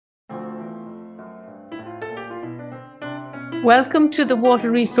Welcome to the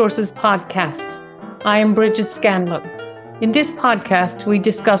Water Resources Podcast. I am Bridget Scanlon. In this podcast, we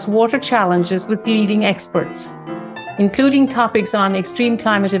discuss water challenges with leading experts, including topics on extreme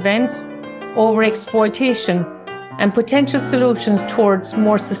climate events, overexploitation, and potential solutions towards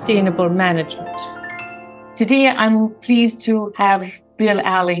more sustainable management. Today, I'm pleased to have Bill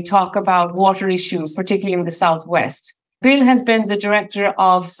Alley talk about water issues, particularly in the Southwest. Bill has been the Director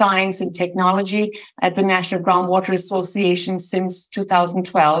of Science and Technology at the National Groundwater Association since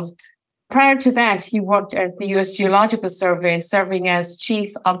 2012. Prior to that, he worked at the U.S. Geological Survey, serving as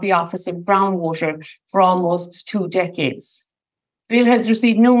Chief of the Office of Groundwater for almost 2 decades. Bill has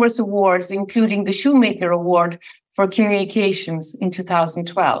received numerous awards, including the Shoemaker Award for Communications in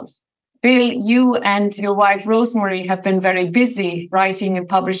 2012. Bill, you and your wife, Rosemary, have been very busy writing and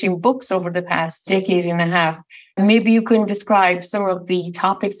publishing books over the past decade and a half. Maybe you can describe some of the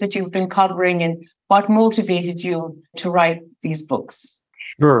topics that you've been covering and what motivated you to write these books.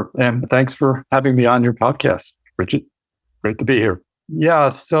 Sure. And thanks for having me on your podcast, Bridget. Great to be here. Yeah,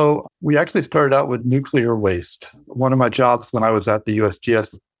 so we actually started out with nuclear waste. One of my jobs when I was at the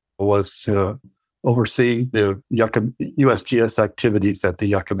USGS was to oversee the USGS activities at the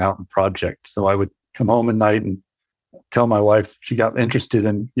Yucca Mountain Project. So I would come home at night and tell my wife she got interested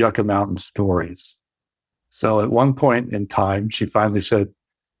in Yucca Mountain stories. So at one point in time, she finally said,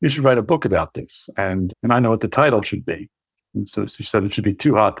 "You should write a book about this." And I know what the title should be. And so she said it should be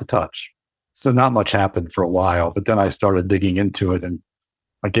Too Hot to Touch. So not much happened for a while, but then I started digging into it and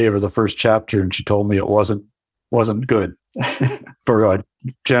I gave her the first chapter and she told me it wasn't good for a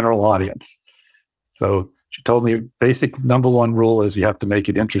general audience. So she told me basic number one rule is you have to make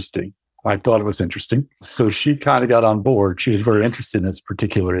it interesting. I thought it was interesting. So she kind of got on board. She was very interested in this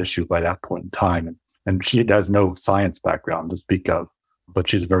particular issue by that point in time. And she has no science background to speak of, but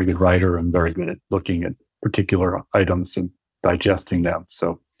she's a very good writer and very good at looking at particular items and digesting them.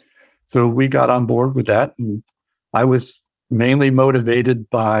 So we got on board with that. And I was mainly motivated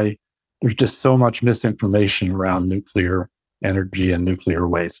by there's just so much misinformation around nuclear energy and nuclear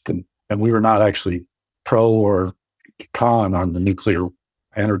waste. And we were not actually pro or con on the nuclear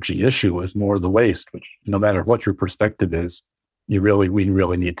energy issue. It was more the waste, which no matter what your perspective is, we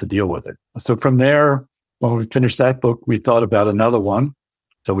really need to deal with it. So from there, when we finished that book, we thought about another one.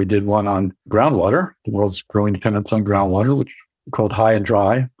 So we did one on groundwater, the world's growing dependence on groundwater, which we called High and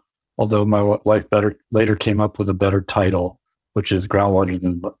Dry. Although my wife later came up with a better title, which is Groundwater,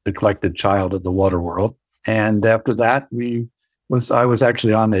 the Neglected Child of the Water World. And after that, I was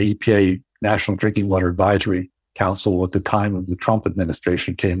actually on the EPA National Drinking Water Advisory Council at the time of the Trump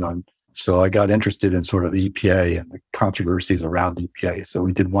administration came on. So I got interested in sort of EPA and the controversies around EPA. So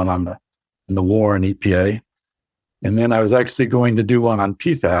we did one on the war in EPA. And then I was actually going to do one on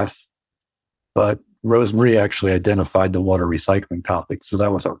PFAS, but Rosemary actually identified the water recycling topic. So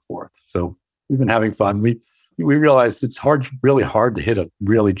that was our fourth. So we've been having fun. We realized it's really hard to hit a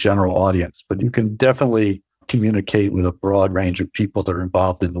really general audience, but you can definitely communicate with a broad range of people that are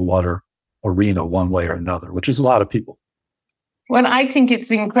involved in the water arena one way or another, which is a lot of people. Well, I think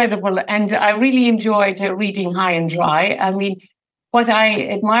it's incredible. And I really enjoyed reading High and Dry. I mean, what I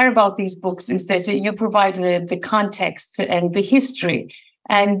admire about these books is that you provide the context and the history.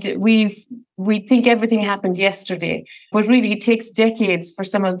 And we think everything happened yesterday, but really it takes decades for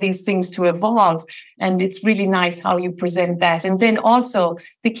some of these things to evolve. And it's really nice how you present that. And then also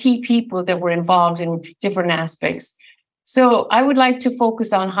the key people that were involved in different aspects. So I would like to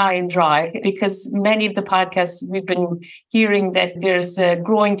focus on High and Dry because many of the podcasts we've been hearing that there's a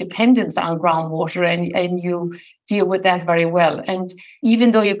growing dependence on groundwater and you deal with that very well. And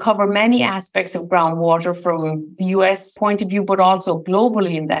even though you cover many aspects of groundwater from the US point of view, but also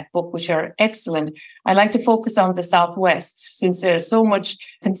globally in that book, which are excellent, I like to focus on the Southwest since there's so much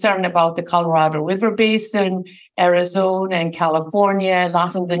concern about the Colorado River Basin, Arizona and California, a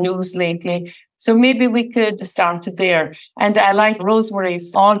lot in the news lately. So maybe we could start there. And I like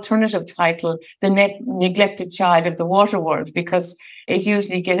Rosemary's alternative title, The Neglected Child of the Water World, because it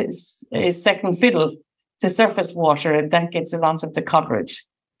usually gets a second fiddle to surface water, and that gets a lot of the coverage.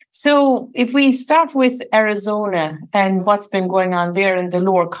 So if we start with Arizona and what's been going on there in the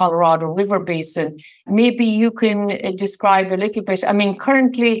lower Colorado River Basin, maybe you can describe a little bit. I mean,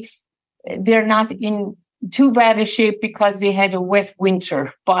 currently they're not in too bad a shape because they had a wet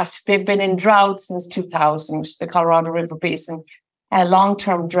winter, but they've been in drought since 2000, the Colorado River Basin, a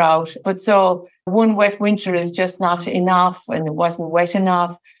long-term drought. But so one wet winter is just not enough and it wasn't wet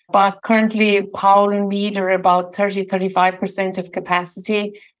enough. But currently Powell and Meade are about 35% of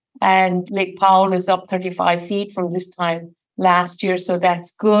capacity. And Lake Powell is up 35 feet from this time last year. So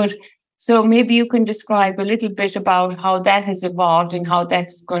that's good. So maybe you can describe a little bit about how that has evolved and how that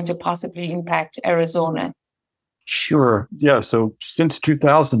is going to possibly impact Arizona. Sure. Yeah. So since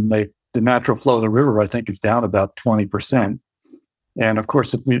 2000, the natural flow of the river, I think, is down about 20%. And of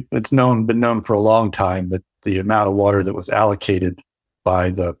course, it's been known for a long time that the amount of water that was allocated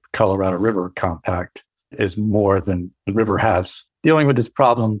by the Colorado River Compact is more than the river has. Dealing with this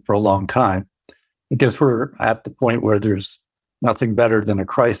problem for a long time, I guess we're at the point where there's nothing better than a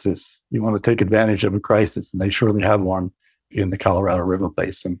crisis. You want to take advantage of a crisis, and they surely have one in the Colorado River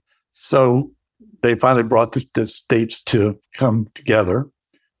Basin. So they finally brought the states to come together.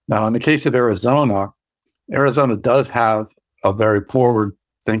 Now, in the case of Arizona, Arizona does have a very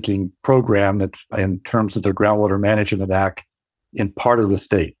forward-thinking program that's in terms of the Groundwater Management Act in part of the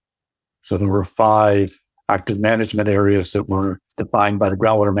state. So there were 5 active management areas that were defined by the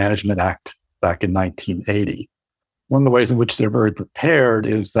Groundwater Management Act back in 1980. One of the ways in which they're very prepared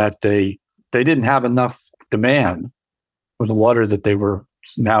is that they didn't have enough demand for the water that they were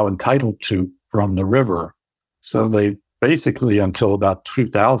now entitled to from the river. So they basically, until about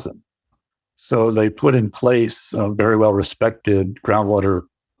 2000. So they put in place a very well-respected groundwater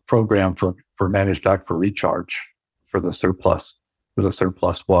program for managed aquifer recharge for the surplus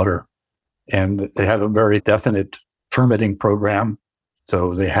water. And they have a very definite permitting program.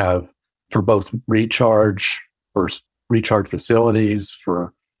 So they have for both recharge, for recharge facilities,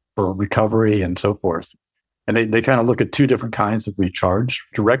 for recovery and so forth. And they kind of look at 2 different kinds of recharge: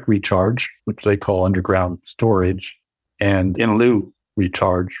 direct recharge, which they call underground storage, and in lieu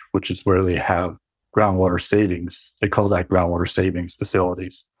recharge, which is where they have groundwater savings. They call that groundwater savings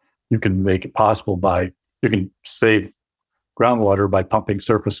facilities. You can make it possible you can save groundwater by pumping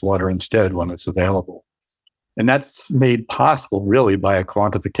surface water instead when it's available. And that's made possible really by a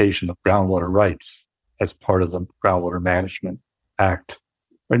quantification of groundwater rights as part of the Groundwater Management Act.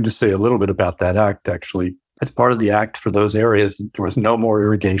 I can just say a little bit about that act, actually. As part of the act, for those areas, there was no more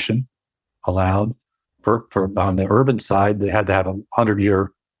irrigation allowed. For on the urban side, they had to have a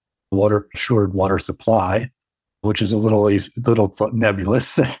 100-year assured water supply, which is a little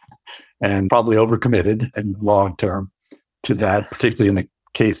nebulous and probably overcommitted in the long term to that, particularly in the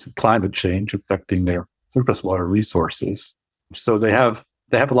case of climate change affecting their surface water resources. So they have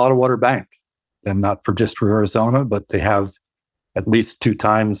a lot of water banked, and not just for Arizona, but they have at least 2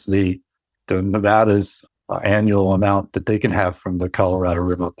 times the Nevada's annual amount that they can have from the Colorado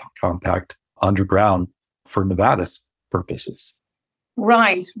River Compact underground for Nevada's purposes.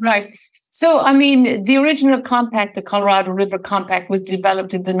 Right. So, I mean, the original compact, the Colorado River Compact, was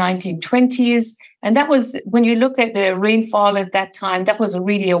developed in the 1920s. And that was, when you look at the rainfall at that time, that was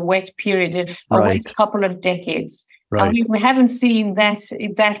really a wet period, wet couple of decades. Right. And we haven't seen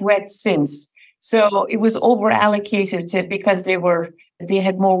that wet since. So it was over allocated because they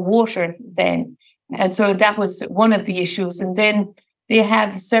had more water then. And so that was one of the issues. And then they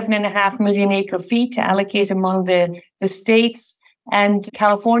have 7.5 million acre feet to allocate among the states. And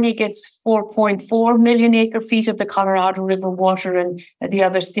California gets 4.4 million acre feet of the Colorado River water, and the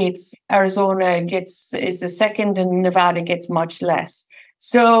other states, Arizona is the second, and Nevada gets much less.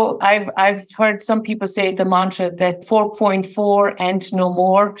 So I've heard some people say the mantra that 4.4 and no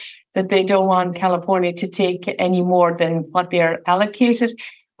more, that they don't want California to take any more than what they're allocated.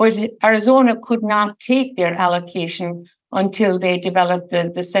 But Arizona could not take their allocation until they developed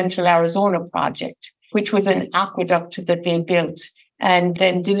the Central Arizona Project, which was an aqueduct that they built and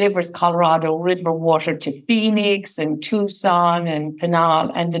then delivers Colorado River water to Phoenix and Tucson and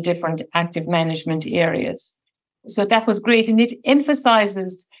Pinal and the different active management areas. So that was great. And it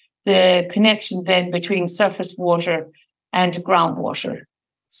emphasizes the connection then between surface water and groundwater.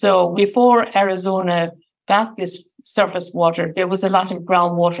 So before Arizona got this surface water, there was a lot of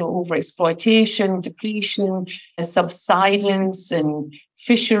groundwater overexploitation, depletion, subsidence, and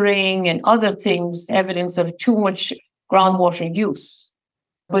fishing and other things, evidence of too much groundwater use.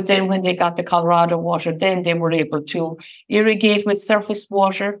 But then when they got the Colorado water, then they were able to irrigate with surface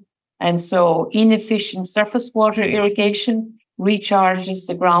water. And so inefficient surface water irrigation recharges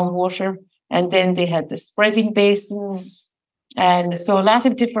the groundwater. And then they had the spreading basins. And so a lot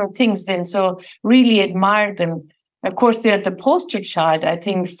of different things then. So really admired them. Of course, they're the poster child, I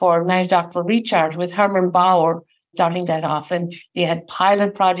think, for managed aquifer recharge with Herman Bauer starting that off. And they had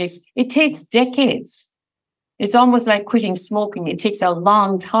pilot projects. It takes decades. It's almost like quitting smoking. It takes a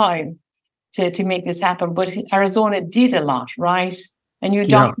long time to make this happen. But Arizona did a lot, right? And you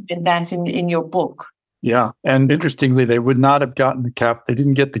document that in your book. Yeah. And interestingly, they would not have gotten the cap. They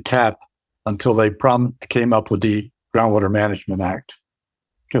didn't get the cap until they came up with the Groundwater Management Act,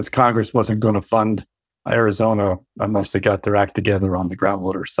 because Congress wasn't going to fund Arizona unless they got their act together on the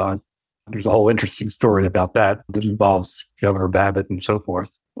groundwater side. There's a whole interesting story about that involves Governor Babbitt and so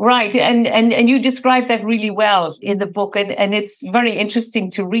forth. Right. And you describe that really well in the book. And it's very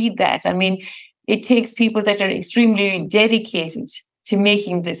interesting to read that. I mean, it takes people that are extremely dedicated to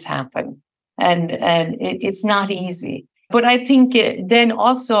making this happen. And it's not easy. But I think then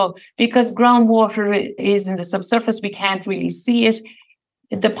also, because groundwater is in the subsurface, we can't really see it.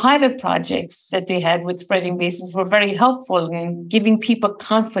 The pilot projects that they had with spreading basins were very helpful in giving people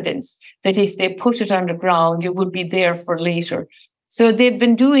confidence that if they put it underground, it would be there for later. So they've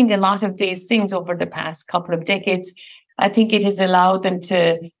been doing a lot of these things over the past couple of decades. I think it has allowed them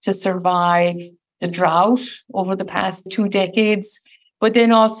to survive the drought over the past 2 decades. But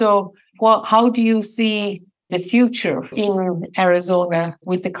then also, how do you see the future in Arizona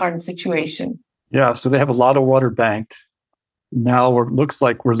with the current situation? Yeah, so they have a lot of water banked. Now it looks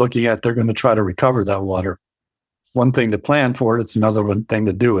like we're looking at they're going to try to recover that water. One thing to plan for it, it's another one thing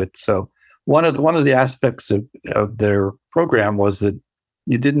to do it. So one of the aspects of their program was that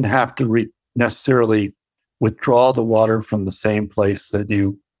you didn't have to necessarily withdraw the water from the same place that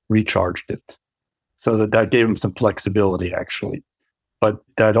you recharged it. So that gave them some flexibility, actually. But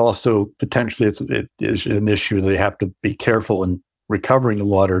that also potentially it is an issue. They have to be careful in recovering the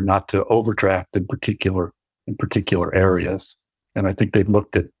water, not to overdraft in particular areas. And I think they've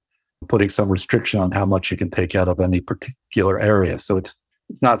looked at putting some restriction on how much you can take out of any particular area. So it's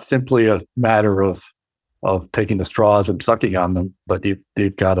not simply a matter of taking the straws and sucking on them, but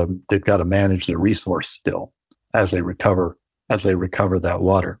they've got to manage their resource still as they recover that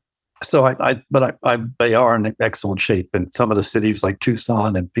water. So they are in excellent shape, and some of the cities like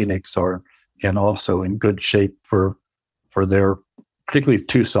Tucson and Phoenix are, and also in good shape for their, particularly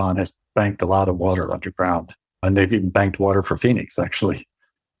Tucson has banked a lot of water underground, and they've even banked water for Phoenix actually.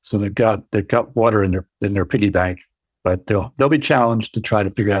 So they've got water in their piggy bank, but they'll be challenged to try to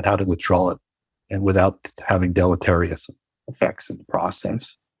figure out how to withdraw it, and without having deleterious effects in the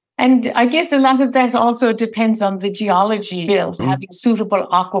process. And I guess a lot of that also depends on the geology, Bill, having suitable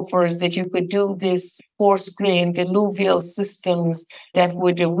aquifers that you could do this coarse-grained alluvial systems that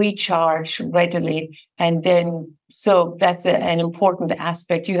would recharge readily. And then, so that's an important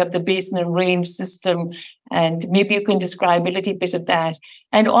aspect. You have the basin and range system, and maybe you can describe a little bit of that.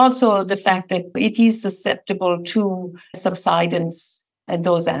 And also the fact that it is susceptible to subsidence and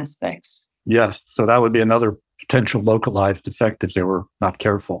those aspects. Yes, so that would be another potential localized effect if they were not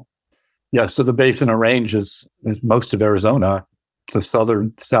careful. Yeah, so the basin and range is most of Arizona. The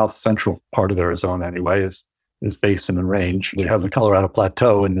south central part of Arizona anyway is basin and range. They have the Colorado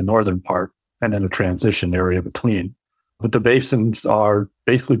Plateau in the northern part, and then a transition area between. But the basins are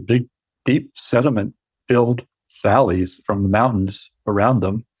basically big, deep sediment-filled valleys from the mountains around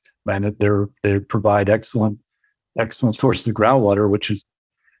them, and they provide excellent sources of groundwater,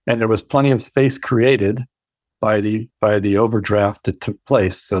 and there was plenty of space created by the overdraft that took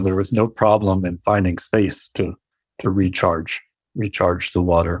place. So there was no problem in finding space to recharge the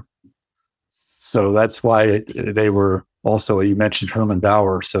water. So that's why they were also, you mentioned Herman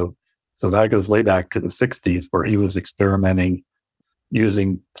Bauer. So that goes way back to the 60s, where he was experimenting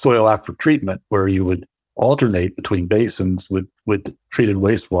using soil aquifer treatment, where you would alternate between basins with treated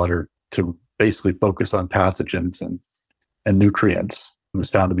wastewater to basically focus on pathogens and nutrients. It was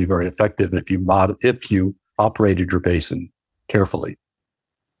found to be very effective if you operated your basin carefully.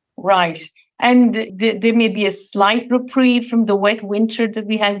 Right. And there may be a slight reprieve from the wet winter that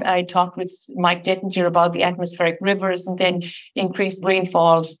we had. I talked with Mike Dettinger about the atmospheric rivers and then increased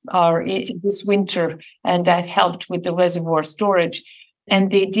rainfall this winter, and that helped with the reservoir storage.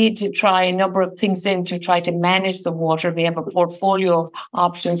 And they did try a number of things then to try to manage the water. They have a portfolio of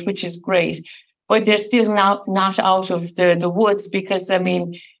options, which is great. But they're still not out of the woods, because, I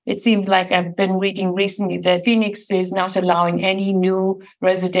mean, it seems like I've been reading recently that Phoenix is not allowing any new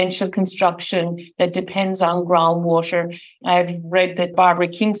residential construction that depends on groundwater. I've read that Barbara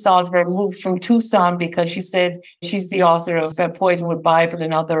Kingsolver moved from Tucson because she said she's the author of Poisonwood Bible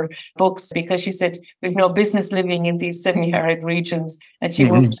and other books, because she said we've no business living in these semi-arid regions, and she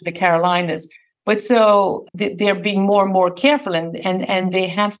moved to the Carolinas. But so they're being more and more careful, and they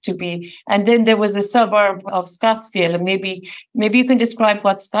have to be. And then there was a suburb of Scottsdale, and maybe you can describe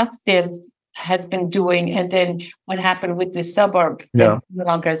what Scottsdale has been doing, and then what happened with this suburb that no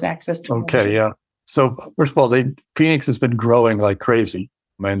longer has access to. Okay, yeah. So first of all, Phoenix has been growing like crazy.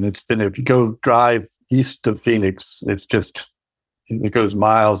 I mean, if you go drive east of Phoenix, it goes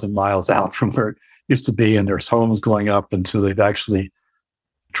miles and miles out from where it used to be, and there's homes going up, and so they've actually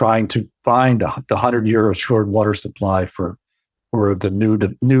trying to find the 100-year assured water supply for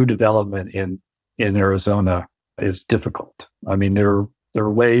the new development in Arizona is difficult. I mean, there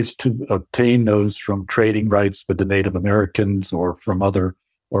are ways to obtain those from trading rights with the Native Americans or from other,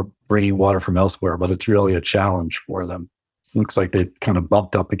 or bringing water from elsewhere, but it's really a challenge for them. It looks like they've kind of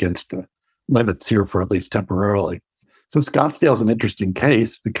bumped up against the limits here for at least temporarily. So Scottsdale is an interesting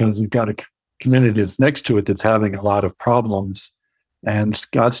case because we've got a community that's next to it that's having a lot of problems. And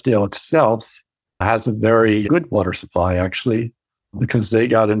Scottsdale itself has a very good water supply, actually, because they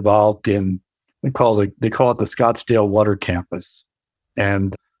got involved in, they call it the Scottsdale Water Campus.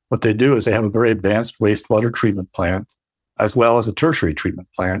 And what they do is they have a very advanced wastewater treatment plant, as well as a tertiary treatment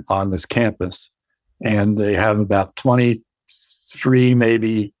plant on this campus. And they have about 23,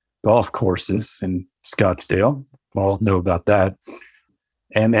 maybe, golf courses in Scottsdale. We all know about that.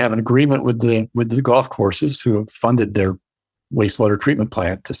 And they have an agreement with the golf courses who have funded their wastewater treatment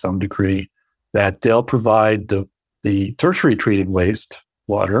plant to some degree, that they'll provide the tertiary treated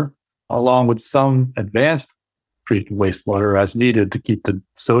wastewater along with some advanced treated wastewater as needed to keep the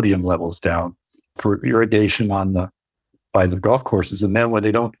sodium levels down for irrigation by the golf courses. And then when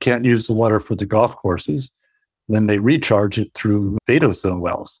they can't use the water for the golf courses, then they recharge it through vadose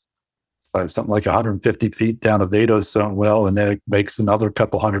wells. So something like 150 feet down a vadose well, and then it makes another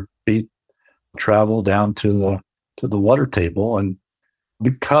couple hundred feet travel down to the water table. And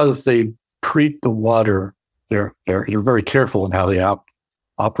because they treat the water, they're very careful in how they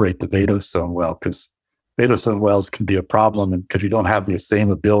operate the vadose well, because vadose wells can be a problem, and because you don't have the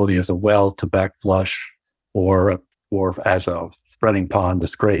same ability as a well to back flush or as a spreading pond to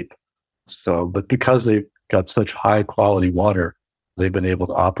scrape. So, but because they've got such high quality water, they've been able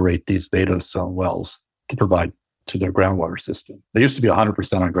to operate these vadose wells to provide to their groundwater system. They used to be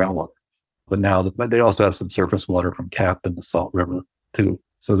 100% on groundwater, but now they also have some surface water from Cap and the Salt River too.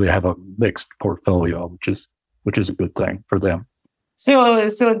 So they have a mixed portfolio, which is a good thing for them. So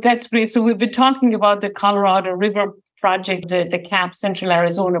that's great. So we've been talking about the Colorado River project, the CAP Central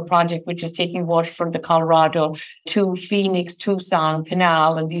Arizona project, which is taking water from the Colorado to Phoenix, Tucson,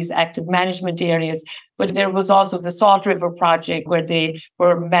 Pinal, and these active management areas. But there was also the Salt River project where they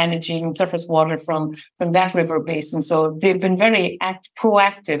were managing surface water from that river basin. So they've been very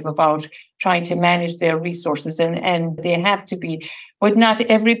proactive about trying to manage their resources, and they have to be. But not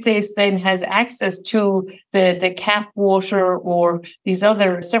every place then has access to the CAP water or these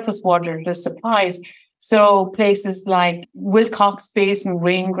other surface water supplies. So places like Wilcox Basin,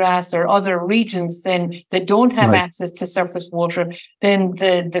 Raingrass, or other regions then that don't have access to surface water, then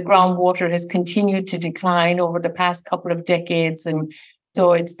the groundwater has continued to decline over the past couple of decades. And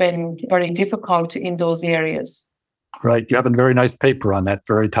so it's been very difficult in those areas. Right. You have a very nice paper on that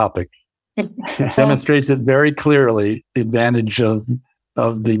very topic. It demonstrates it very clearly, the advantage of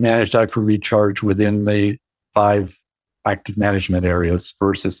the managed aquifer recharge within the 5 active management areas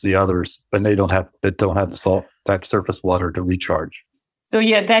versus the others when they don't have the salt, that surface water to recharge. So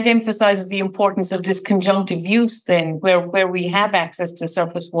yeah, that emphasizes the importance of this conjunctive use then, where we have access to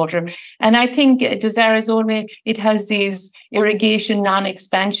surface water. And I think, does Arizona, it has these irrigation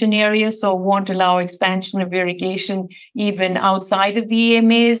non-expansion areas, so won't allow expansion of irrigation even outside of the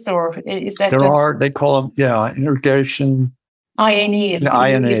EMAs, or is that they call them, irrigation. INE.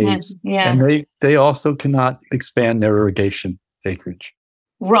 INAs. Yeah. And they also cannot expand their irrigation acreage.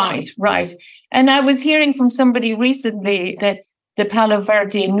 Right. And I was hearing from somebody recently that the Palo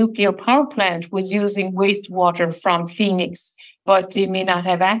Verde nuclear power plant was using wastewater from Phoenix, but they may not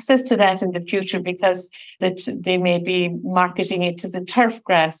have access to that in the future because that they may be marketing it to the turf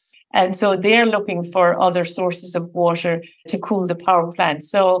grass. And so they're looking for other sources of water to cool the power plant.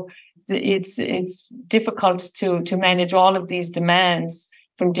 So it's difficult to manage all of these demands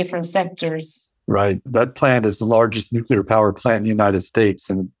from different sectors. Right. That plant is the largest nuclear power plant in the United States.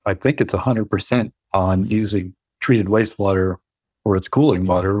 And I think it's 100% on using treated wastewater for its cooling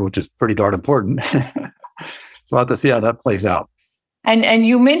water, which is pretty darn important. So we'll have to see how that plays out. And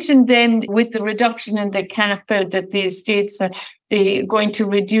you mentioned then with the reduction in the CAP that the states that they're going to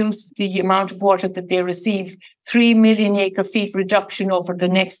reduce the amount of water that they receive, 3 million acre feet reduction over the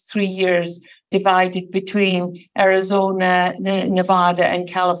next 3 years, divided between Arizona, Nevada, and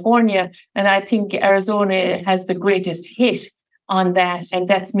California. And I think Arizona has the greatest hit on that. And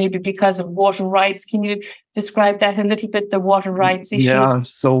that's maybe because of water rights. Can you describe that a little bit, the water rights issue? Yeah.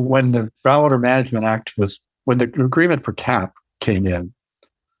 So when the Groundwater Management Act when the agreement for CAP came in,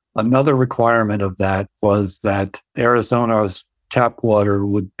 another requirement of that was that Arizona's tap water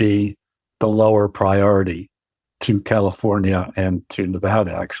would be the lower priority to California and to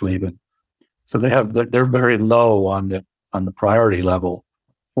Nevada, actually, even. So they're very low on the priority level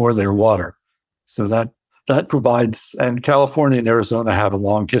for their water. So that provides, and California and Arizona have a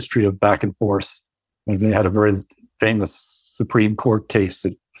long history of back and forth. And they had a very famous Supreme Court case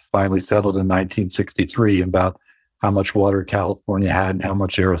that was finally settled in 1963 about how much water California had and how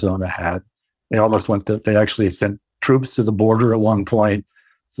much Arizona had. They actually sent troops to the border at one point.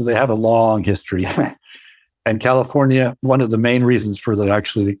 So they have a long history. And California, one of the main reasons for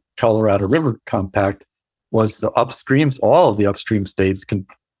the Colorado River Compact was the upstreams, all of the upstream states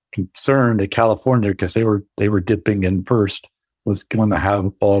concerned that California, because they were dipping in first, was going to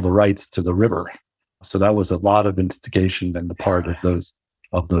have all the rights to the river. So that was a lot of instigation on the part of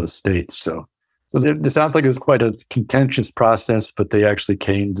those states. So it sounds like it was quite a contentious process, but they actually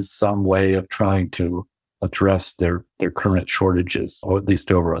came to some way of trying to address their current shortages, or at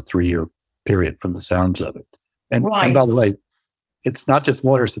least over a 3-year period from the sounds of it. And, Right. And by the way, it's not just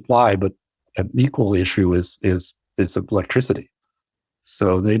water supply, but an equal issue is electricity.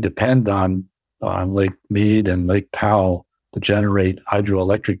 So they depend on Lake Mead and Lake Powell to generate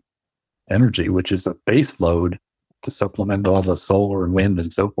hydroelectric energy, which is a base load to supplement all the solar and wind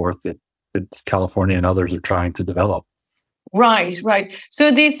and so forth that California and others are trying to develop. Right.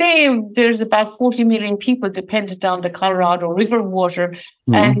 So they say there's about 40 million people dependent on the Colorado River water,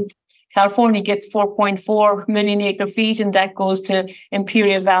 Mm-hmm. and California gets 4.4 million acre feet, and that goes to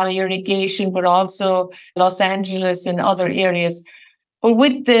Imperial Valley irrigation, but also Los Angeles and other areas. But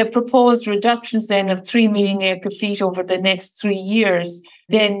with the proposed reductions then of 3 million acre feet over the next 3 years,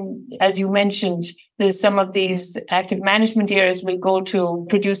 then, as you mentioned, there's some of these active management areas will go to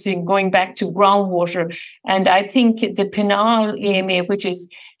going back to groundwater. And I think the Pinal AMA, which is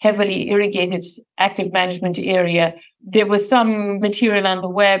heavily irrigated active management area, there was some material on the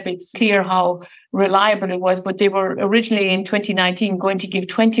web. It's clear how reliable it was, but they were originally in 2019 going to give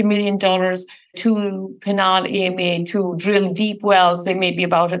 $20 million to Pinal AMA to drill deep wells. They may be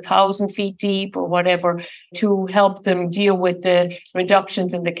about 1,000 feet deep or whatever, to help them deal with the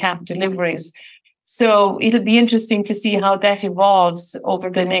reductions in the cap deliveries. So it'll be interesting to see how that evolves over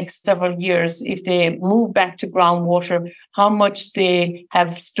the next several years. If they move back to groundwater, how much they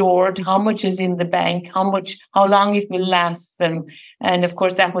have stored, how much is in the bank, how long it will last them. And of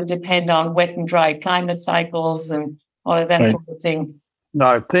course, that will depend on wet and dry climate cycles and all of that Right. sort of thing. No,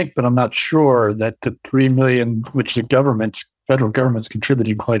 I think, but I'm not sure that the 3 million, which the federal government's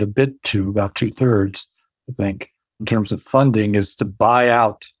contributing quite a bit to, about 2/3, I think, in terms of funding, is to buy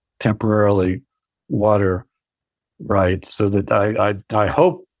out temporarily water rights. So that I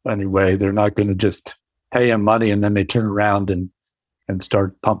hope anyway, they're not going to just pay them money and then they turn around and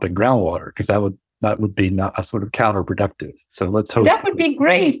start pumping groundwater, because that would be not a sort of counterproductive. So let's hope that would be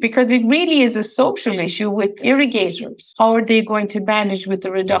great, because it really is a social issue with irrigators. How are they going to manage with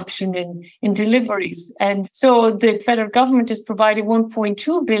the reduction in deliveries? And so the federal government is providing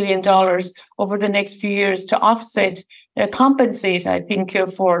 $1.2 billion over the next few years to compensate, I think,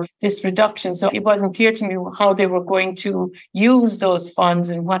 for this reduction. So it wasn't clear to me how they were going to use those funds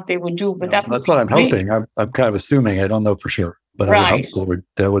and what they would do. But that's what I'm hoping. I'm kind of assuming. I don't know for sure. But right. I would hope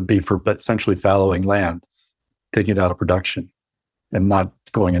that would be for essentially fallowing land, taking it out of production, and not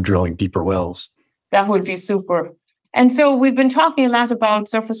going and drilling deeper wells. That would be super. And so we've been talking a lot about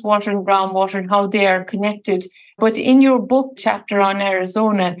surface water and groundwater and how they are connected. But in your book chapter on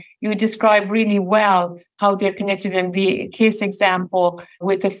Arizona, you describe really well how they're connected, and the case example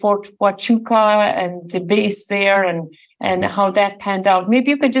with the Fort Huachuca and the base there and how that panned out.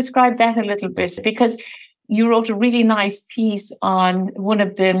 Maybe you could describe that a little bit, because you wrote a really nice piece on one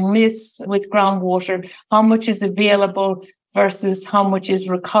of the myths with groundwater, how much is available versus how much is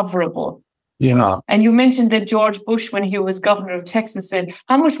recoverable. Yeah. And you mentioned that George Bush, when he was governor of Texas, said,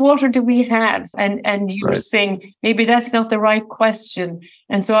 how much water do we have? And you were saying, maybe that's not the right question.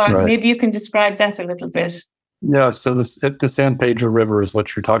 And so maybe you can describe that a little bit. Yeah, so the San Pedro River is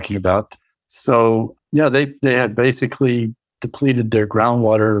what you're talking about. So, yeah, they had basically depleted their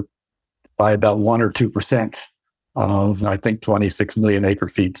groundwater by about 1 or 2% of, I think, 26 million acre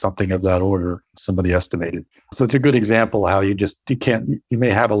feet, something of that order, somebody estimated. So it's a good example how you may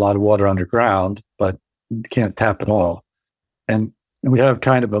have a lot of water underground, but you can't tap it all. And we have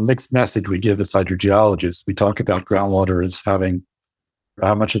kind of a mixed message we give as hydrogeologists. We talk about groundwater as having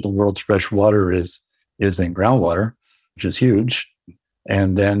how much of the world's fresh water is in groundwater, which is huge.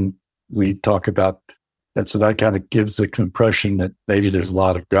 And then we talk about that. So that kind of gives the impression that maybe there's a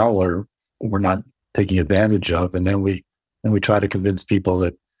lot of groundwater we're not taking advantage of. And then we try to convince people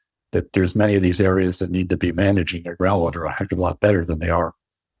that there's many of these areas that need to be managing their groundwater a heck of a lot better than they are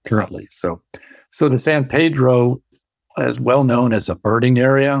currently. So the San Pedro is well known as a birding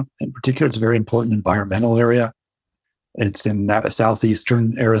area. In particular, it's a very important environmental area. It's in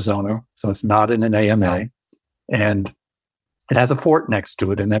southeastern Arizona, so it's not in an AMA. And it has a fort next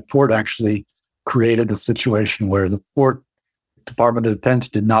to it. And that fort actually created a situation where the fort Department of Defense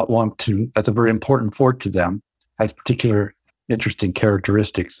did not want to, that's a very important fort to them, has particular interesting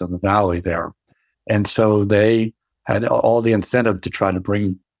characteristics of the valley there. And so they had all the incentive to try to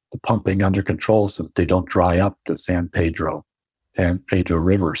bring the pumping under control so that they don't dry up the San Pedro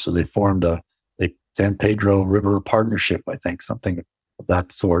River. So they formed a San Pedro River Partnership, I think, something of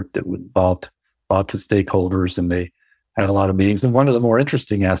that sort that involved lots of stakeholders, and they had a lot of meetings. And one of the more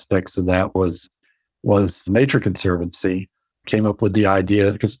interesting aspects of that was the Nature Conservancy came up with the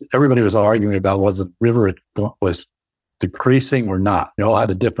idea, because everybody was arguing about whether the river was decreasing or not. You all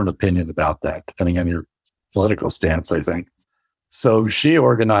had a different opinion about that, depending on your political stance, I think. So she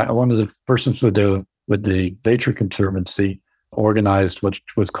organized, one of the persons with the Nature Conservancy organized what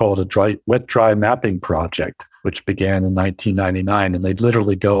was called a wet-dry mapping project, which began in 1999. And they'd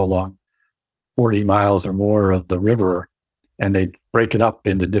literally go along 40 miles or more of the river, and they'd break it up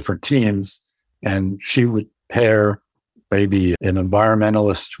into different teams. And she would pair maybe an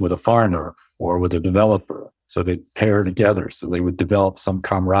environmentalist with a farmer or with a developer. So they'd pair together. So they would develop some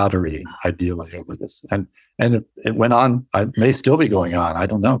camaraderie, ideally, over this. And it went on. It may still be going on. I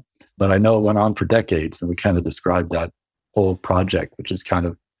don't know. But I know it went on for decades. And we kind of described that whole project, which is kind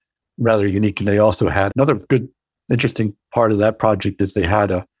of rather unique. And they also had another good, interesting part of that project is they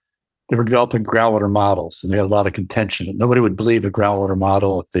were developing groundwater models, and they had a lot of contention. Nobody would believe a groundwater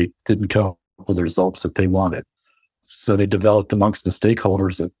model if they didn't come up with the results that they wanted. So they developed amongst the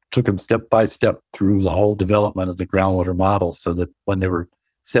stakeholders. It took them step by step through the whole development of the groundwater model, so that when they were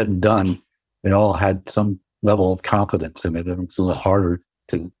said and done, they all had some level of confidence in it. And it's a little harder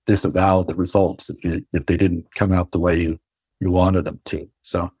to disavow the results if they didn't come out the way you wanted them to.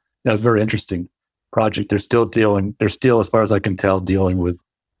 So that was a very interesting project. They're still, as far as I can tell, dealing with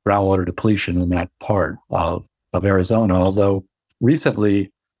groundwater depletion in that part of Arizona. Although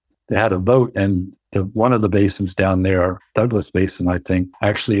recently they had a vote, and one of the basins down there, Douglas Basin, I think,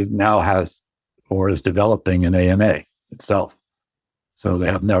 actually now has or is developing an AMA itself. So they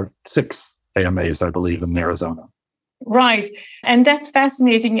have now 6 AMAs, I believe, in Arizona. Right. And that's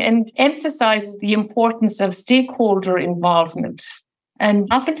fascinating and emphasizes the importance of stakeholder involvement. And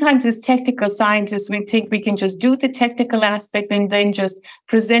oftentimes as technical scientists, we think we can just do the technical aspect and then just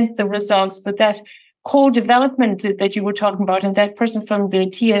present the results. But that co-development that you were talking about, and that person from the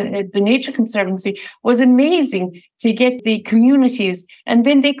Nature Conservancy, was amazing to get the communities, and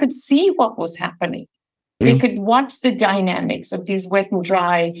then they could see what was happening. They could watch the dynamics of these wet and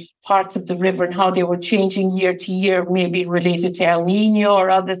dry parts of the river and how they were changing year to year, maybe related to El Nino or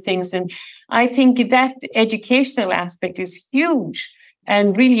other things. And I think that educational aspect is huge,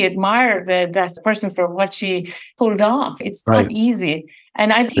 and really admire that person for what she pulled off. It's not easy.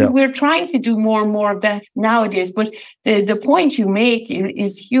 And I think we're trying to do more and more of that nowadays. But the point you make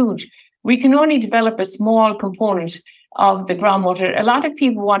is huge. We can only develop a small component of the groundwater. A lot of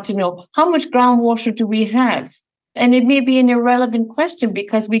people want to know, how much groundwater do we have? And it may be an irrelevant question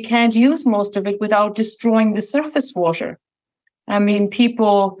because we can't use most of it without destroying the surface water. I mean, Dick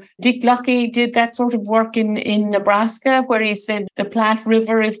Luckey did that sort of work in Nebraska, where he said the Platte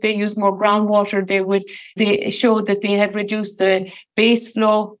River, if they use more groundwater, they showed that they had reduced the base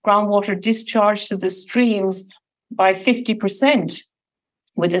flow groundwater discharge to the streams by 50%.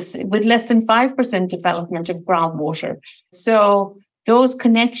 With less than 5% development of groundwater. So those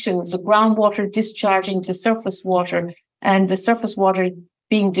connections, the groundwater discharging to surface water and the surface water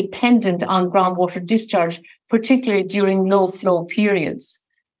being dependent on groundwater discharge, particularly during low flow periods.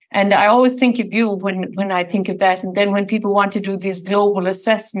 And I always think of you when I think of that. And then when people want to do these global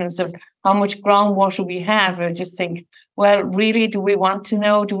assessments of how much groundwater we have, I just think, well, really, do we want to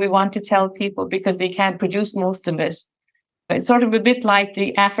know? Do we want to tell people because they can't produce most of it? It's sort of a bit like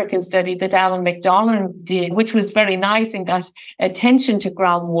the African study that Alan MacDonald did, which was very nice and got attention to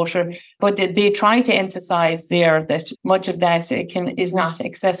groundwater, but they try to emphasize there that much of that is not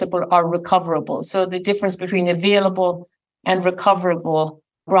accessible or recoverable. So the difference between available and recoverable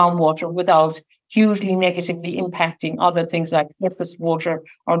groundwater without hugely negatively impacting other things like surface water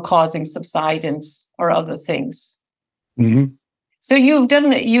or causing subsidence or other things. Mm-hmm. So you've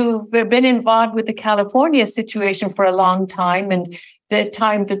been involved with the California situation for a long time, and the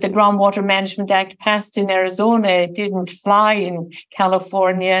time that the Groundwater Management Act passed in Arizona, it didn't fly in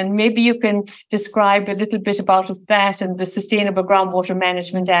California. And maybe you can describe a little bit about that and the Sustainable Groundwater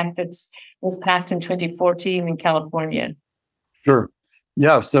Management Act that was passed in 2014 in California. Sure.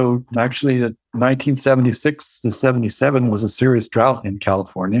 Yeah. So actually, 1976 to 77 was a serious drought in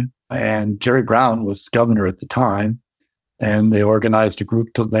California, and Jerry Brown was governor at the time. And they organized a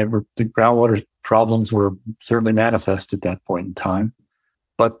group the groundwater problems were certainly manifest at that point in time,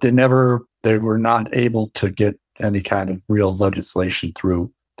 but they were not able to get any kind of real legislation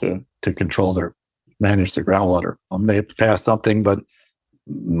through to control manage their groundwater. They passed something, but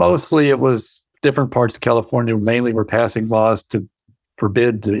mostly it was different parts of California mainly were passing laws to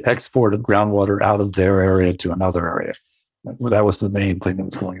forbid the export of groundwater out of their area to another area. That was the main thing that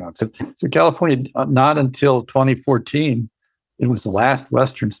was going on. So California, not until 2014, it was the last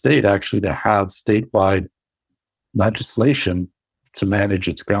Western state actually to have statewide legislation to manage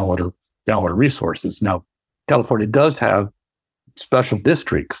its groundwater resources. Now, California does have special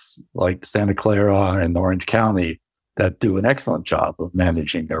districts like Santa Clara and Orange County that do an excellent job of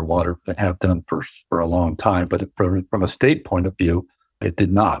managing their water and have done for a long time. But from a state point of view, it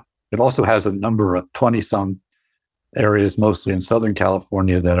did not. It also has a number of 20-some areas, mostly in Southern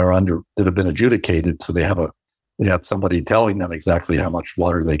California, that have been adjudicated. So they have somebody telling them exactly how much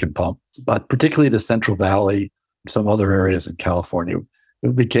water they can pump. But particularly the Central Valley, some other areas in California,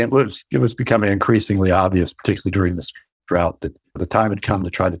 it was becoming increasingly obvious, particularly during this drought, that the time had come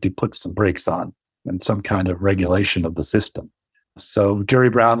to try to put some brakes on and some kind of regulation of the system. So Jerry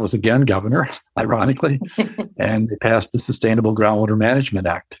Brown was again governor, ironically, and they passed the Sustainable Groundwater Management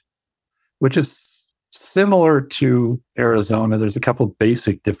Act, which is similar to Arizona. There's a couple of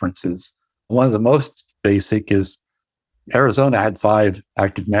basic differences. One of the most basic is Arizona had 5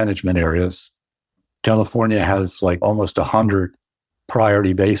 active management areas. California has like almost 100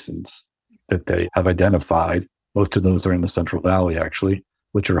 priority basins that they have identified. Most of those are in the Central Valley, actually,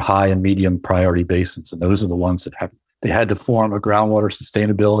 which are high and medium priority basins. And those are the ones that they had to form a groundwater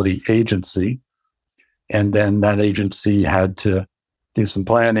sustainability agency. And then that agency had to do some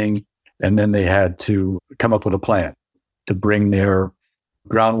planning. And then they had to come up with a plan to bring their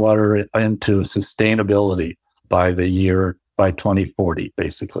groundwater into sustainability by 2040,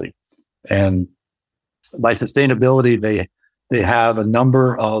 basically. And by sustainability, they have a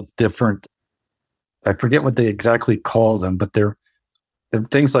number of different, I forget what they exactly call them, but they're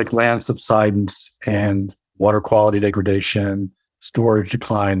things like land subsidence and water quality degradation, storage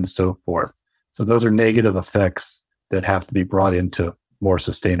decline, and so forth. So those are negative effects that have to be brought into more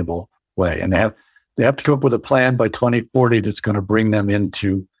sustainable way. And they have to come up with a plan by 2040 that's going to bring them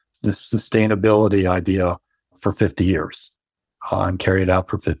into this sustainability idea for 50 years and carry it out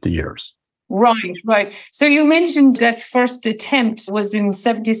for 50 years. Right. So you mentioned that first attempt was in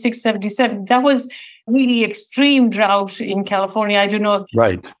 76, 77. That was really extreme drought in California. I don't know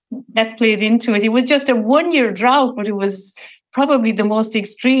if that played into it. It was just a 1-year drought, but it was probably the most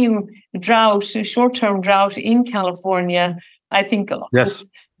extreme drought, short-term drought in California. I think yes.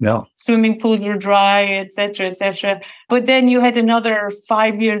 Yeah. Swimming pools were dry, et cetera, et cetera. But then you had another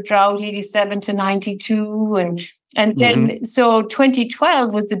 5-year drought, 87 to 92. And then, so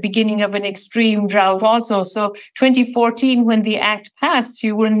 2012 was the beginning of an extreme drought also. So 2014, when the act passed,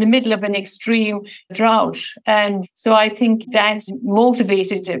 you were in the middle of an extreme drought. And so I think that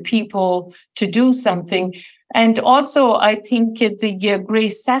motivated people to do something. And also, I think the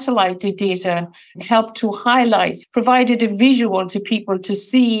GRACE satellite data helped to highlight, provided a visual to people to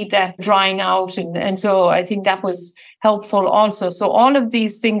see that drying out. And so I think that was helpful also. So all of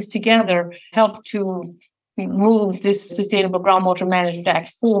these things together helped to move this Sustainable Groundwater Management Act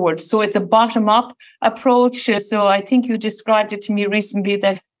forward. So it's a bottom-up approach. So I think you described it to me recently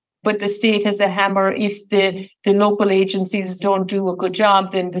that but the state has a hammer. If the local agencies don't do a good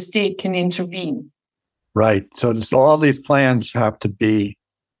job, then the state can intervene. Right. So all these plans have to be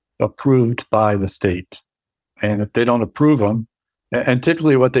approved by the state. And if they don't approve them, and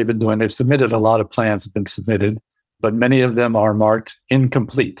typically what they've been doing, they've submitted a lot of plans have been submitted, but many of them are marked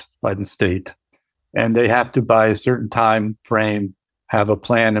incomplete by the state. And they have to, by a certain time frame, have a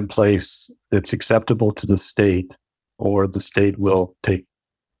plan in place that's acceptable to the state, or the state will take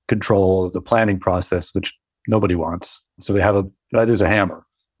control of the planning process, which nobody wants. So that is a hammer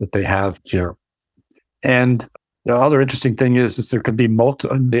that they have here. And the other interesting thing is there could be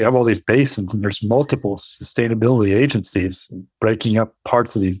they have all these basins, and there's multiple sustainability agencies breaking up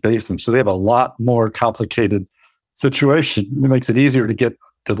parts of these basins. So they have a lot more complicated situation. It makes it easier to get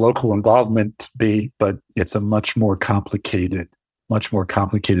the local involvement but it's a much more complicated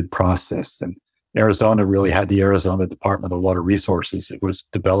process. And Arizona really had the Arizona Department of Water Resources. It was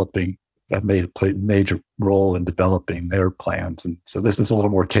developing, that played a major role in developing their plans. And so this is a little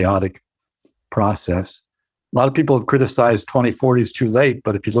more chaotic process. A lot of people have criticized 2040 is too late,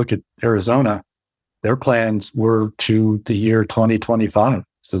 but if you look at Arizona, their plans were to the year 2025.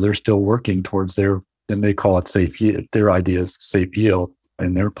 So they're still working towards and they call it safe yield. Their idea is safe yield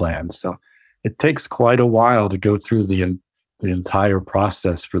in their plans. So it takes quite a while to go through the entire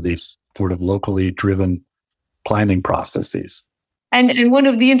process for these sort of locally driven planning processes. And one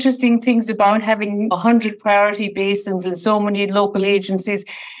of the interesting things about having 100 priority basins and so many local agencies,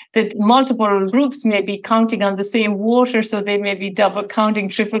 that multiple groups may be counting on the same water, so they may be double counting,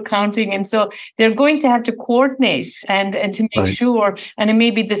 triple counting. And so they're going to have to coordinate and to make sure, and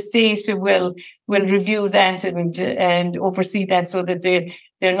maybe the state will review that and oversee that so that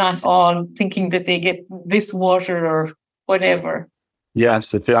they're not all thinking that they get this water or whatever.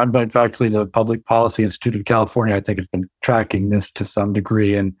 Yes, I'm actually the Public Policy Institute of California. I think it's been tracking this to some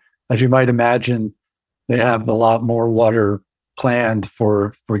degree. And as you might imagine, they have a lot more water planned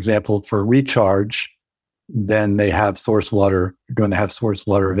for example, for recharge than they have source water, going to have source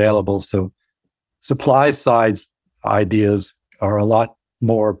water available. So supply side ideas are a lot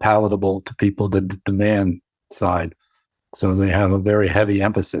more palatable to people than the demand side. So they have a very heavy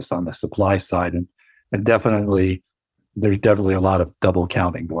emphasis on the supply side. And there's definitely a lot of double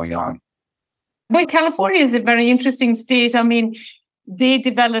counting going on. Well, California is a very interesting state. I mean, they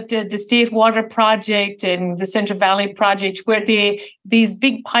developed the State Water Project and the Central Valley Project, where these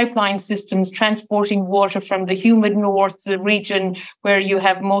big pipeline systems transporting water from the humid north, the region where you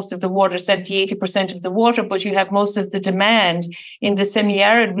have most of the water, 70-80% of the water, but you have most of the demand in the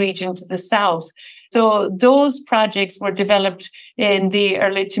semi-arid region to the south. So those projects were developed in the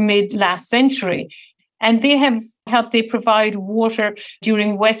early to mid last century. And they have helped, they provide water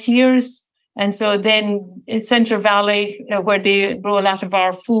during wet years. And so then in Central Valley, where they grow a lot of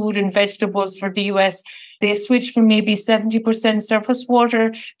our food and vegetables for the US, they switch from maybe 70% surface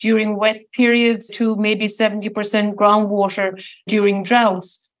water during wet periods to maybe 70% groundwater during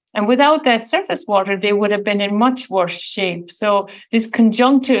droughts. And without that surface water, they would have been in much worse shape. So this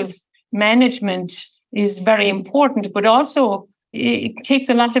conjunctive management is very important, but also it takes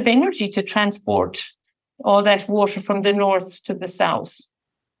a lot of energy to transport all that water from the north to the south.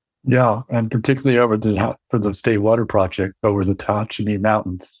 Yeah, and particularly for the State Water Project over the Tehachapi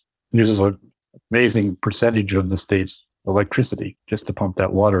Mountains, uses an amazing percentage of the state's electricity just to pump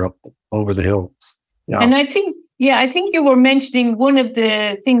that water up over the hills. Yeah. And I think you were mentioning one of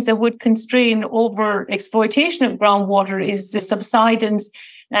the things that would constrain over exploitation of groundwater is the subsidence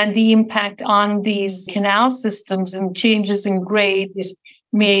and the impact on these canal systems and changes in grade that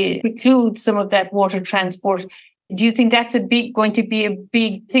may preclude some of that water transport. Do you think that's going to be a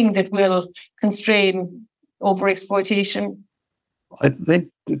big thing that will constrain over exploitation? I think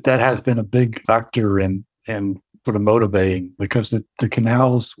that has been a big factor in sort of motivating, because the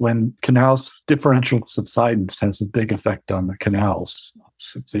canals, when canals, differential subsidence has a big effect on the canals.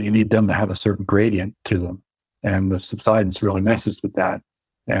 So you need them to have a certain gradient to them. And the subsidence really messes with that.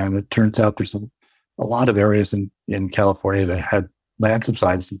 And it turns out there's a lot of areas in California that had land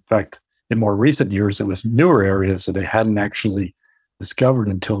subsidence. In fact, in more recent years, it was newer areas that they hadn't actually discovered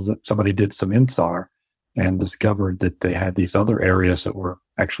until somebody did some INSAR and discovered that they had these other areas that were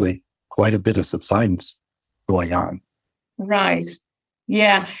actually quite a bit of subsidence going on. Right.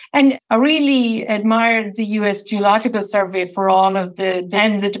 Yeah. And I really admired the US Geological Survey for all of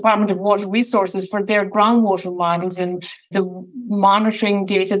and the Department of Water Resources for their groundwater models and the monitoring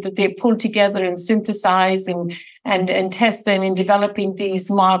data that they pulled together and synthesize and test them in developing these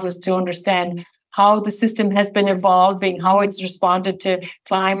models to understand how the system has been evolving, how it's responded to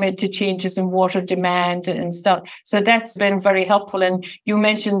climate, to changes in water demand and stuff. So that's been very helpful. And you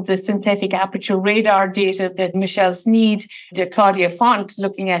mentioned the synthetic aperture radar data that Michelle Sneed, Claudia Font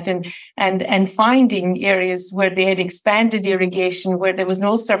looking at and finding areas where they had expanded irrigation, where there was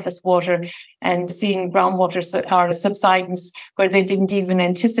no surface water, and seeing groundwater or subsidence where they didn't even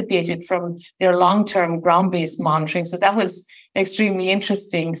anticipate it from their long-term ground-based monitoring. So that was extremely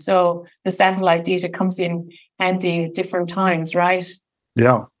interesting. So the satellite data comes in handy at different times, right?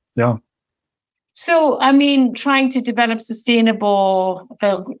 Yeah. So, I mean, trying to develop sustainable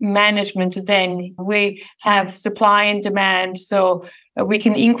management, then we have supply and demand. So we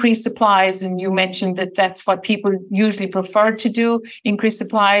can increase supplies. And you mentioned that that's what people usually prefer to do, increase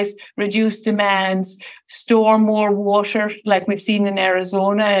supplies, reduce demands, store more water, like we've seen in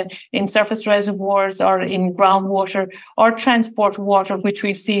Arizona, in surface reservoirs or in groundwater, or transport water, which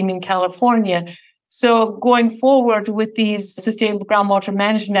we've seen in California. So going forward with these Sustainable Groundwater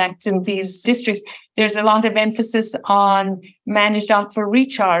Management Act in these districts, there's a lot of emphasis on managed aquifer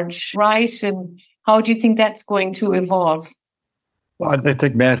recharge, right? And how do you think that's going to evolve? Well, I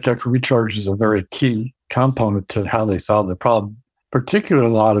think managed aquifer recharge is a very key component to how they solve the problem. Particularly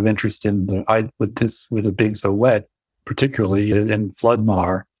a lot of interest in with it being so wet, particularly in flood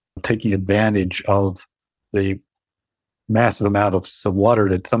mar, taking advantage of the massive amount of water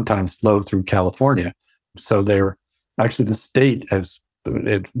that sometimes flow through California. So the state has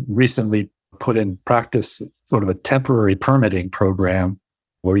recently put in practice sort of a temporary permitting program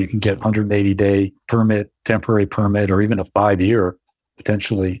where you can get 180-day permit, temporary permit, or even a 5-year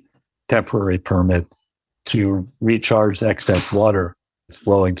potentially temporary permit to recharge excess water that's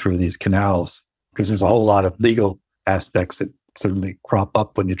flowing through these canals. Because there's a whole lot of legal aspects that certainly crop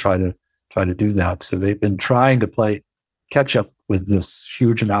up when you try to do that. So they've been trying to play catch up with this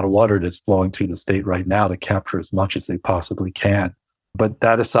huge amount of water that's flowing through the state right now to capture as much as they possibly can. But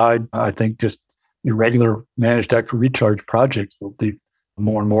that aside, I think just your regular managed aquifer recharge projects will be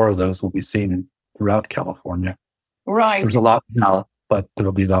more and more of those will be seen throughout California. Right. There's a lot now, but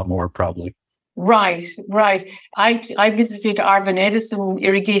there'll be a lot more probably. Right. I visited Arvin Edison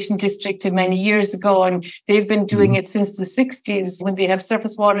Irrigation District many years ago, and they've been doing it since the 60s. When they have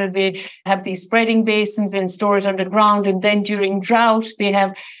surface water, they have these spreading basins and store it underground. And then during drought, they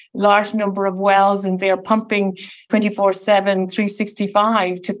have large number of wells, and they're pumping 24/7,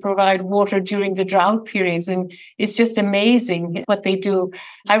 365 to provide water during the drought periods. And it's just amazing what they do.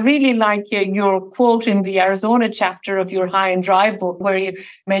 I really like your quote in the Arizona chapter of your High and Dry book, where you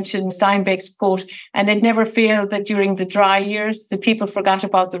mentioned Steinbeck's quote, and it never failed that during the dry years, the people forgot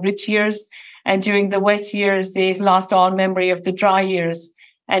about the rich years. And during the wet years, they lost all memory of the dry years.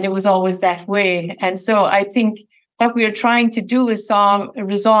 And it was always that way. And so I think what we are trying to do is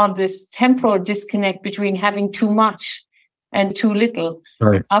resolve this temporal disconnect between having too much and too little.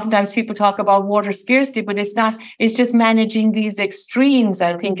 Right. Oftentimes people talk about water scarcity, but it's not. It's just managing these extremes,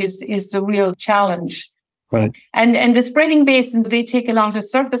 I think, is the real challenge. Right. And the spreading basins, they take a lot of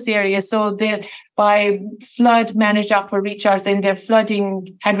surface area. So by flood managed aquifer recharge, then they're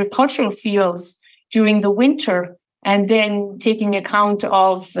flooding agricultural fields during the winter, and then taking account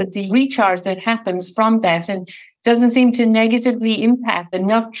of the recharge that happens from that. And doesn't seem to negatively impact the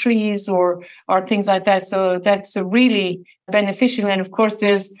nut trees or things like that. So that's really beneficial. And of course,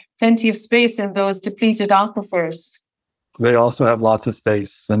 there's plenty of space in those depleted aquifers. They also have lots of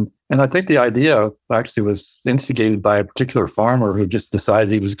space. And I think the idea actually was instigated by a particular farmer who just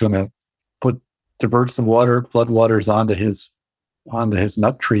decided he was going to divert some water, flood waters onto his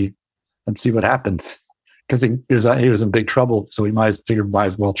nut tree and see what happens. Because he was in big trouble. So he might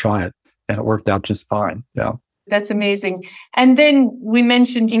as well try it. And it worked out just fine. Yeah. That's amazing. And then we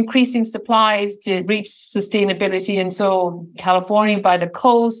mentioned increasing supplies to reach sustainability. And so California by the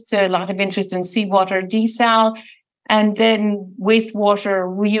coast, a lot of interest in seawater desal, and then wastewater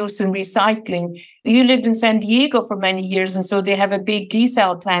reuse and recycling. You lived in San Diego for many years, and so they have a big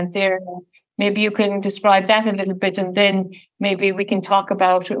desal plant there. Maybe you can describe that a little bit, and then maybe we can talk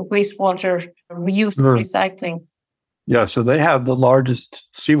about wastewater reuse and recycling. Yeah, so they have the largest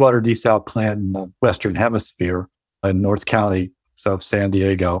seawater desal plant in the Western Hemisphere in North County, South San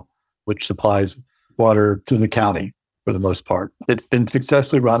Diego, which supplies water to the county for the most part. It's been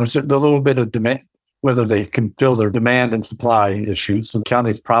successfully run. There's a little bit of demand, whether they can fill their demand and supply issues. So the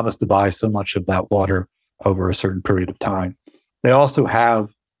county's promised to buy so much of that water over a certain period of time. They also have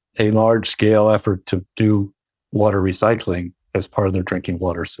a large-scale effort to do water recycling as part of their drinking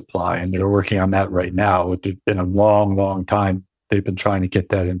water supply. And they're working on that right now. It's been a long, long time. They've been trying to get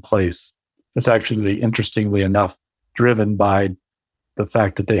that in place. It's actually, interestingly enough, driven by the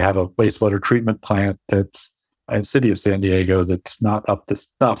fact that they have a wastewater treatment plant that's in the city of San Diego that's not up to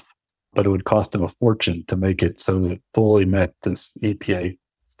snuff, but it would cost them a fortune to make it so that it fully met this EPA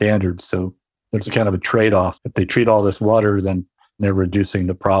standards. So there's a kind of a trade-off. If they treat all this water, then they're reducing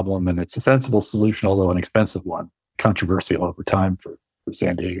the problem. And it's a sensible solution, although an expensive one. Controversial over time for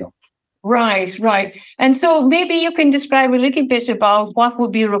San Diego. Right. And so maybe you can describe a little bit about what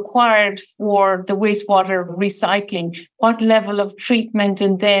would be required for the wastewater recycling, what level of treatment,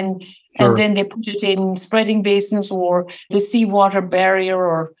 and then they put it in spreading basins or the seawater barrier,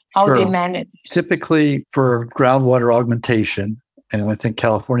 or how they manage. Typically for groundwater augmentation, and I think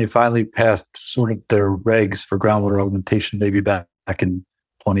California finally passed sort of their regs for groundwater augmentation maybe back in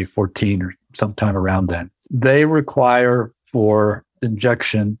 2014 or sometime around then. They require for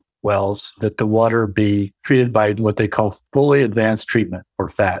injection wells that the water be treated by what they call fully advanced treatment, or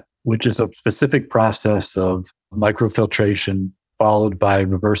FAT, which is a specific process of microfiltration followed by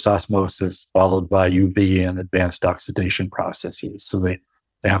reverse osmosis, followed by UV and advanced oxidation processes. So they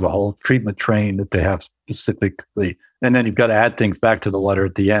have a whole treatment train that they have specifically, and then you've got to add things back to the water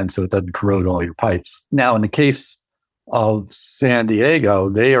at the end so it doesn't corrode all your pipes. Now, in the case of San Diego,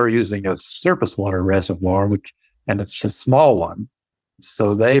 they are using a surface water reservoir, and it's a small one.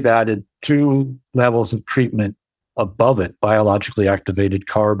 So they've added 2 levels of treatment above it, biologically activated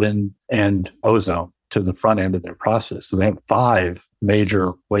carbon and ozone, to the front end of their process. So they have 5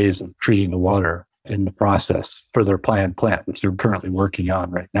 major ways of treating the water. in the process for their planned plant, which they're currently working on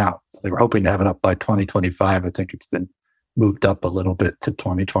right now. They were hoping to have it up by 2025. I think it's been moved up a little bit to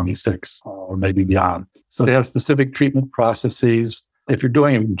 2026 or maybe beyond. So they have specific treatment processes. If you're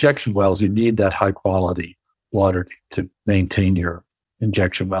doing injection wells, you need that high quality water to maintain your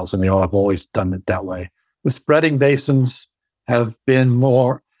injection wells, and they all have always done it that way. The spreading basins have been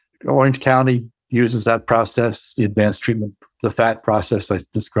more, Orange County uses that process, the advanced treatment, the FAT process I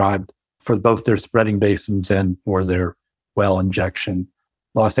described, for both their spreading basins and for their well injection.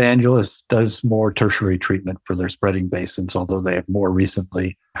 Los Angeles does more tertiary treatment for their spreading basins, although they have more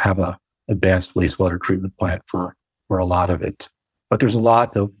recently have a advanced wastewater treatment plant for a lot of it. But there's a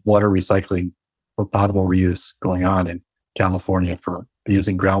lot of water recycling for potable reuse going on in California for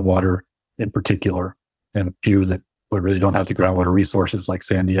using groundwater in particular, and a few that we really don't have the groundwater resources like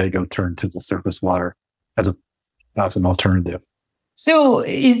San Diego turn to the surface water as an alternative. So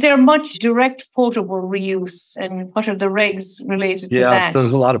is there much direct potable reuse, and what are the regs related to that? Yeah, so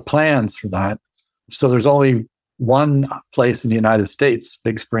there's a lot of plans for that. So there's only one place in the United States,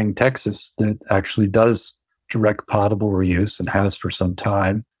 Big Spring, Texas, that actually does direct potable reuse and has for some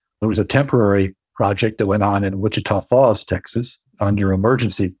time. There was a temporary project that went on in Wichita Falls, Texas, under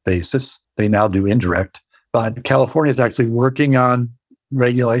emergency basis. They now do indirect. But California is actually working on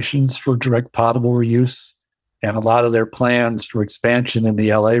regulations for direct potable reuse. And a lot of their plans for expansion in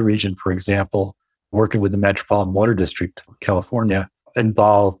the LA region, for example, working with the Metropolitan Water District of California,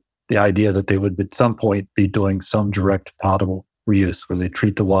 involve the idea that they would at some point be doing some direct potable reuse where they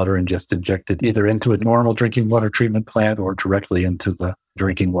treat the water and just inject it either into a normal drinking water treatment plant or directly into the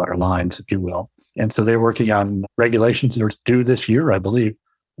drinking water lines, if you will. And so they're working on regulations that are due this year, I believe,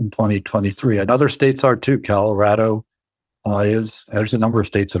 in 2023. And other states are too. Colorado there's a number of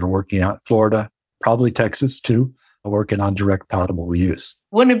states that are working on, Florida, probably Texas too, working on direct potable reuse.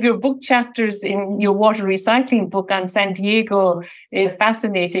 One of your book chapters in your water recycling book on San Diego is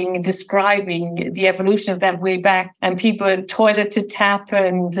fascinating in describing the evolution of that way back, and people toilet to tap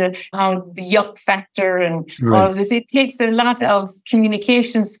and how the yuck factor and all of this. It takes a lot of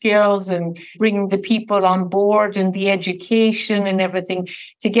communication skills and bringing the people on board and the education and everything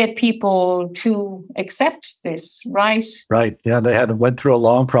to get people to accept this, right? Right. Yeah, they went through a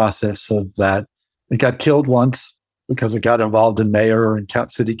long process of that. It got killed once because it got involved in mayor and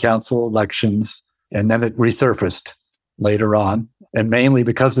city council elections, and then it resurfaced later on, and mainly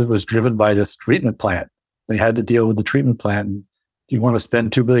because it was driven by this treatment plant. They had to deal with the treatment plant. And do you want to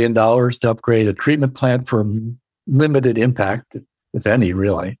spend $2 billion to upgrade a treatment plant for limited impact, if any,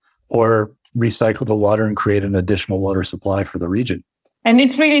 really, or recycle the water and create an additional water supply for the region? And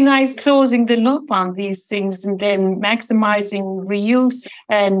it's really nice closing the loop on these things and then maximizing reuse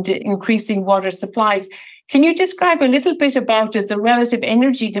and increasing water supplies. Can you describe a little bit about the relative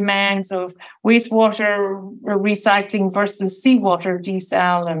energy demands of wastewater recycling versus seawater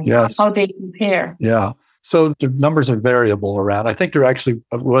desal and how they compare? Yeah. So the numbers are variable around. I think there actually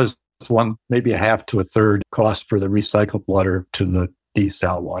was maybe a half to a third cost for the recycled water to the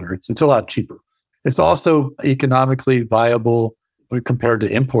desal water. It's a lot cheaper. It's also economically viable compared to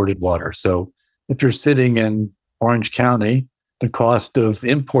imported water. So if you're sitting in Orange County, the cost of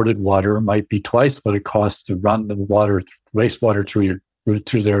imported water might be twice what it costs to run the wastewater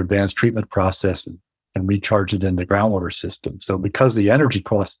through their advanced treatment process and recharge it in the groundwater system. So because the energy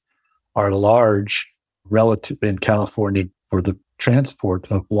costs are large relative in California for the transport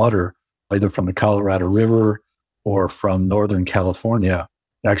of water, either from the Colorado River or from Northern California,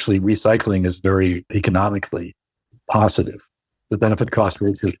 actually recycling is very economically positive. The benefit cost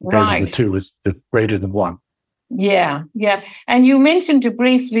ratio compared to the two is greater than one. Yeah. And you mentioned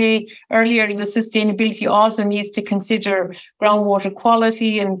briefly earlier the sustainability also needs to consider groundwater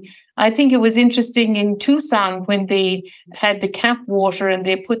quality. And I think it was interesting in Tucson when they had the cap water and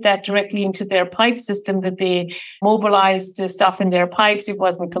they put that directly into their pipe system, that they mobilized the stuff in their pipes. It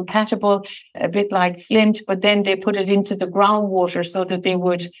wasn't compatible, a bit like Flint, but then they put it into the groundwater so that they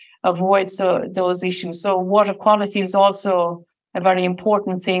would avoid those issues. So water quality is also a very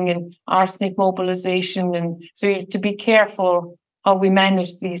important thing in arsenic mobilization. And so you have to be careful how we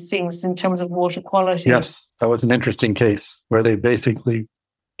manage these things in terms of water quality. Yes, that was an interesting case where they basically,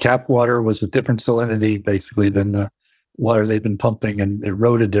 cap water was a different salinity basically than the water they've been pumping, and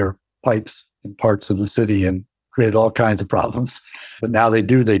eroded their pipes in parts of the city and created all kinds of problems. But now they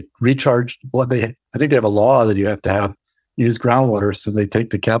recharge I think they have a law that you have to use groundwater. So they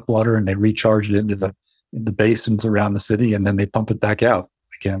take the cap water and they recharge it into the basins around the city, and then they pump it back out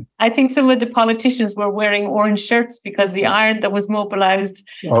again. I think some of the politicians were wearing orange shirts because the iron that was mobilized.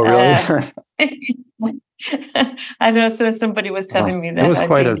 Oh, really? I know. So somebody was telling me that. It was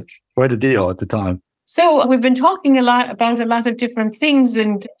quite a deal at the time. So we've been talking a lot about a lot of different things,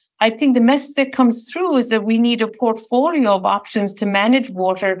 and I think the message that comes through is that we need a portfolio of options to manage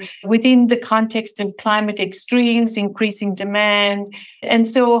water within the context of climate extremes, increasing demand. And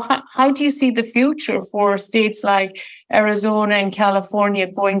so how do you see the future for states like Arizona and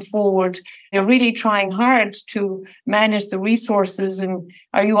California going forward? They're really trying hard to manage the resources. And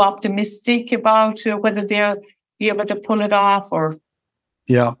are you optimistic about whether they'll be able to pull it off? Or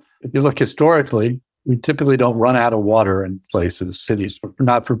Yeah, if you look historically, we typically don't run out of water in places, cities,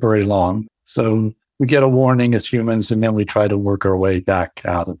 not for very long. So we get a warning as humans, and then we try to work our way back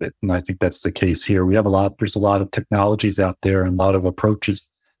out of it. And I think that's the case here. There's a lot of technologies out there and a lot of approaches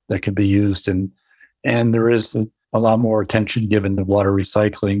that can be used. And there is a lot more attention given to water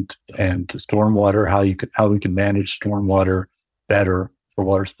recycling and to stormwater, how we can manage stormwater better for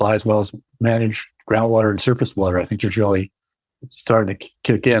water supply, as well as manage groundwater and surface water. I think there's really starting to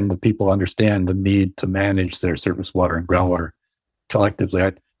kick in. The people understand the need to manage their surface water and groundwater collectively.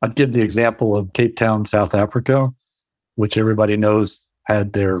 I'd give the example of Cape Town, South Africa, which everybody knows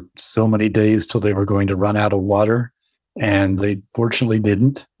had their so many days till they were going to run out of water. And they fortunately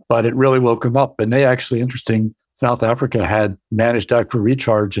didn't, but it really woke them up. And they actually, interesting, South Africa had managed aquifer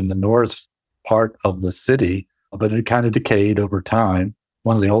recharge in the north part of the city, but it kind of decayed over time.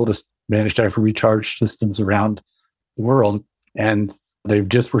 One of the oldest managed aquifer recharge systems around the world. And they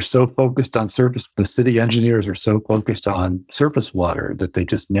just were so focused on the city engineers are so focused on surface water that they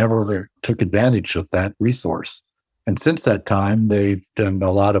just never took advantage of that resource. And since that time, they've done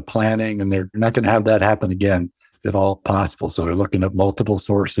a lot of planning, and they're not going to have that happen again if at all possible. So they're looking at multiple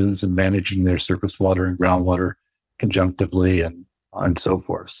sources and managing their surface water and groundwater conjunctively and so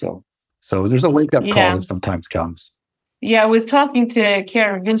forth. So there's a wake-up call that sometimes comes. Yeah, I was talking to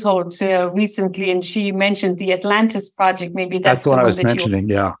Karen Wildholt recently, and she mentioned the Atlantis project. Maybe that's what I was mentioning.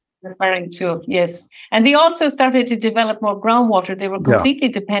 Yeah, referring to. Yes, and they also started to develop more groundwater. They were completely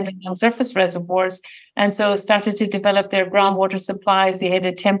dependent on surface reservoirs, and so started to develop their groundwater supplies. They had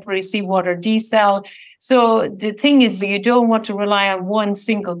a temporary seawater desal. So the thing is, you don't want to rely on one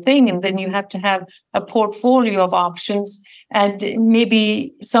single thing, and then you have to have a portfolio of options. And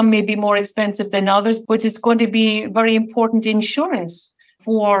maybe some may be more expensive than others, but it's going to be very important insurance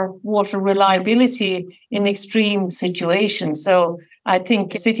for water reliability in extreme situations. So I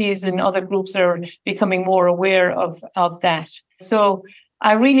think cities and other groups are becoming more aware of that. So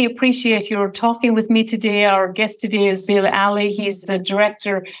I really appreciate your talking with me today. Our guest today is Bill Alley. He's the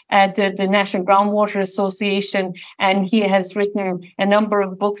director at the National Groundwater Association, and he has written a number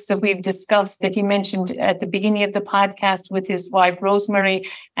of books that we've discussed that he mentioned at the beginning of the podcast with his wife, Rosemary.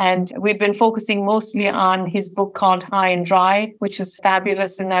 And we've been focusing mostly on his book called High and Dry, which is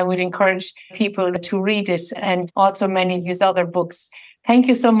fabulous. And I would encourage people to read it, and also many of his other books. Thank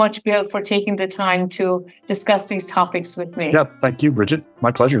you so much, Bill, for taking the time to discuss these topics with me. Yeah, thank you, Bridget.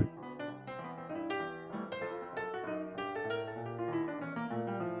 My pleasure.